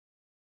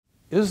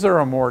Is there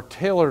a more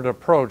tailored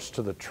approach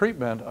to the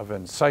treatment of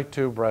in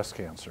situ breast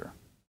cancer?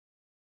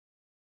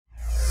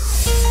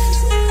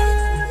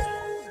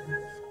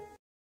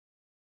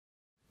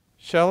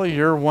 Shelley,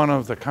 you're one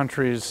of the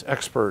country's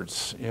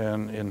experts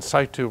in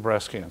situ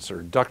breast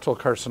cancer, ductal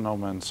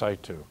carcinoma in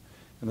situ.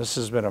 And this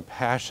has been a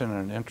passion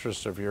and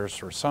interest of yours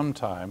for some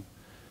time.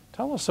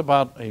 Tell us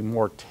about a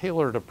more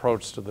tailored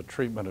approach to the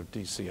treatment of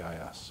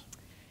DCIS.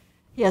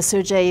 Yes,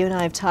 so Jay, you and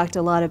I have talked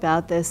a lot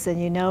about this,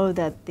 and you know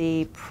that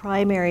the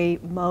primary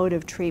mode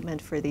of treatment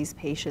for these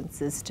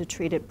patients is to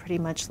treat it pretty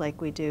much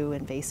like we do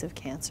invasive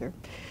cancer.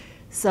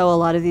 So a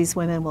lot of these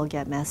women will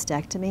get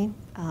mastectomy.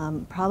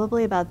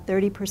 Probably about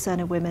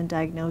 30% of women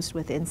diagnosed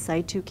with in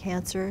situ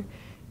cancer,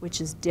 which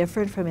is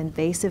different from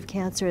invasive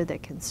cancer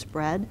that can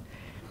spread,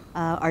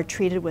 are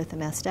treated with a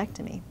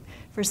mastectomy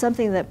for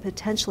something that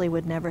potentially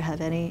would never have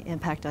any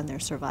impact on their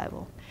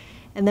survival.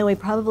 And then we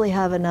probably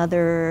have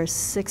another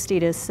 60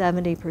 to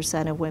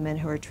 70% of women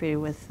who are treated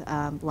with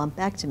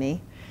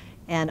lumpectomy.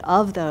 And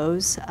of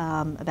those,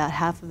 about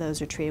half of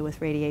those are treated with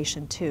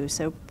radiation too.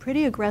 So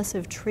pretty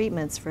aggressive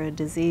treatments for a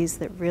disease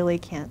that really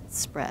can't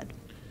spread.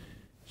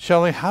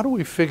 Shelley, how do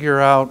we figure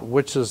out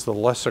which is the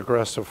less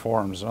aggressive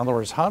forms? In other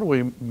words, how do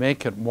we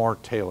make it more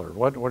tailored?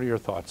 What are your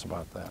thoughts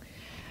about that?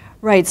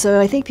 Right, so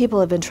I think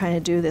people have been trying to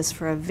do this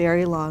for a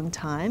very long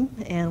time,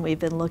 and we've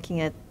been looking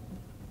at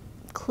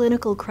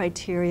clinical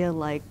criteria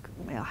like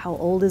how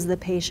old is the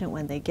patient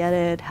when they get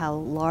it, how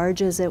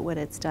large is it when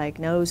it's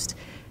diagnosed,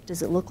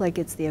 does it look like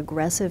it's the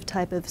aggressive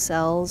type of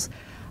cells,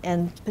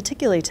 and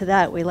particularly to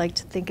that we like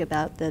to think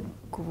about the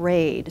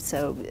grade.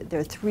 So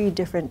there are 3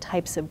 different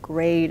types of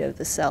grade of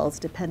the cells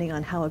depending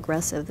on how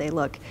aggressive they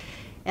look.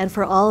 And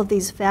for all of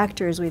these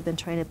factors we've been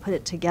trying to put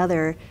it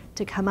together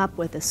to come up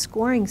with a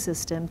scoring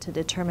system to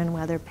determine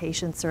whether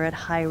patients are at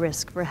high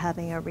risk for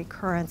having a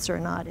recurrence or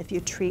not if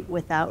you treat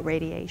without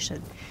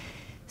radiation.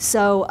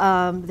 So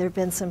there have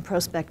been some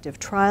prospective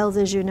trials,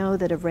 as you know,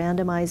 that have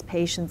randomized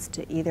patients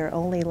to either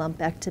only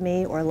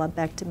lumpectomy or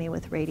lumpectomy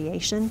with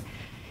radiation.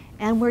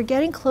 And we're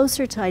getting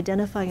closer to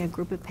identifying a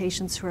group of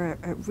patients who are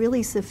at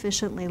really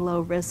sufficiently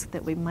low risk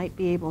that we might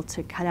be able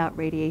to cut out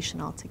radiation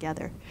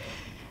altogether.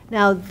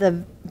 Now,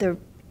 the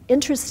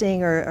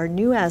interesting or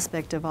new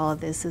aspect of all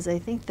of this is I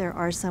think there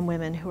are some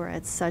women who are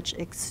at such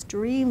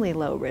extremely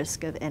low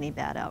risk of any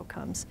bad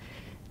outcomes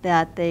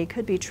that they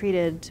could be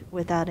treated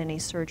without any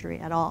surgery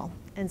at all.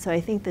 And so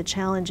I think the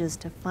challenge is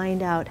to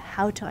find out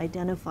how to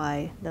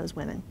identify those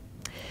women.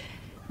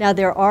 Now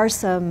there are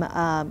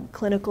some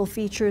clinical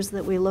features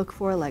that we look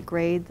for, like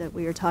grade that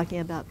we were talking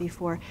about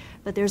before,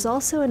 but there's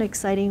also an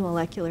exciting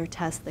molecular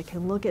test that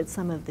can look at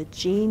some of the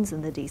genes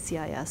in the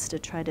DCIS to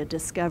try to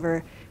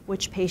discover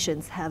which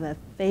patients have a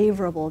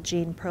favorable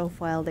gene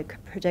profile that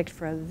could predict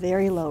for a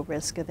very low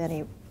risk of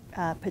any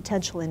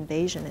potential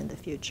invasion in the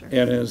future.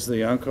 And is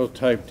the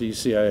Oncotype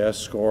DCIS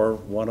score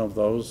one of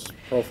those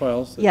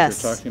profiles that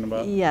Yes. you're talking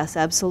about? Yes,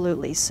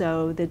 absolutely.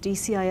 So the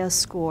DCIS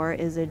score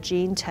is a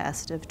gene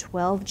test of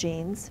 12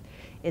 genes.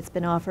 It's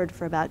been offered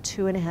for about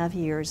 2.5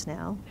 years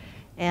now.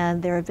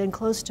 And there have been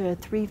close to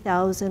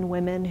 3,000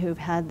 women who've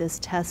had this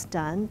test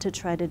done to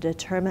try to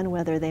determine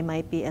whether they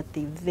might be at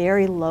the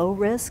very low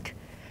risk,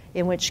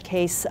 in which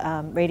case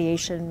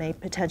radiation may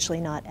potentially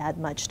not add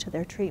much to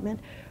their treatment,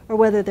 or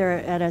whether they're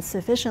at a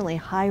sufficiently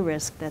high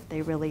risk that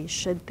they really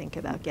should think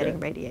about getting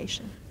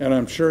radiation. And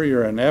I'm sure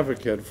you're an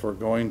advocate for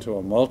going to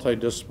a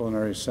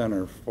multidisciplinary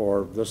center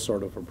for this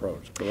sort of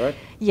approach, correct?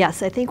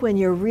 Yes, I think when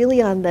you're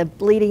really on the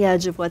bleeding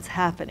edge of what's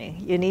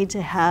happening, you need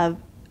to have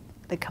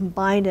the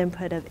combined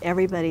input of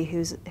everybody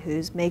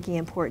who's making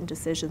important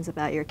decisions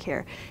about your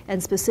care.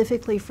 And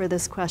specifically for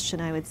this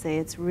question, I would say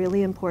it's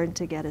really important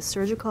to get a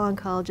surgical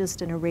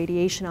oncologist and a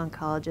radiation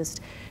oncologist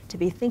to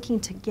be thinking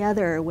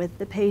together with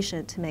the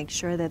patient to make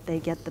sure that they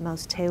get the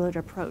most tailored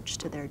approach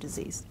to their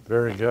disease.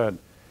 Very good.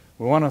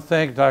 We want to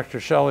thank Dr.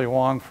 Shelley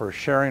Hwang for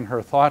sharing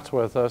her thoughts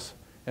with us.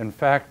 In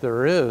fact,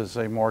 there is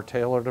a more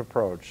tailored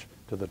approach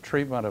to the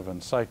treatment of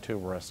in situ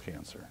breast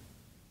cancer.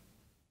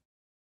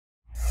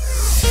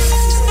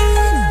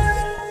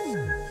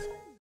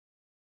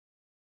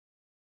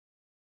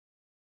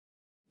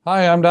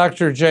 Hi, I'm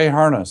Dr. Jay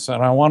Harness,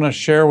 and I want to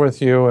share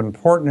with you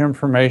important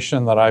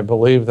information that I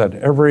believe that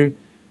every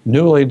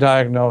newly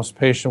diagnosed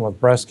patient with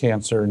breast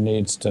cancer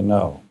needs to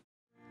know.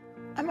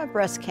 I'm a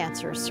breast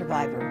cancer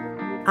survivor.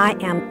 I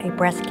am a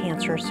breast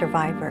cancer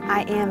survivor.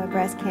 I am a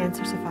breast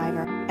cancer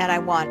survivor. And I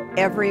want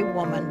every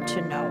woman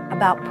to know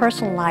About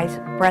personalized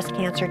breast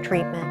cancer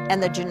treatment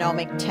and the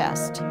genomic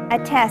test. A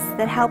test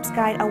that helps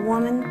guide a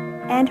woman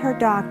and her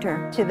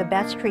doctor to the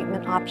best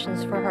treatment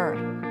options for her.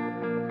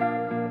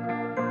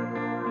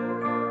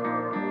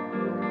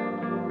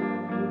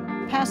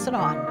 Pass it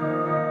on.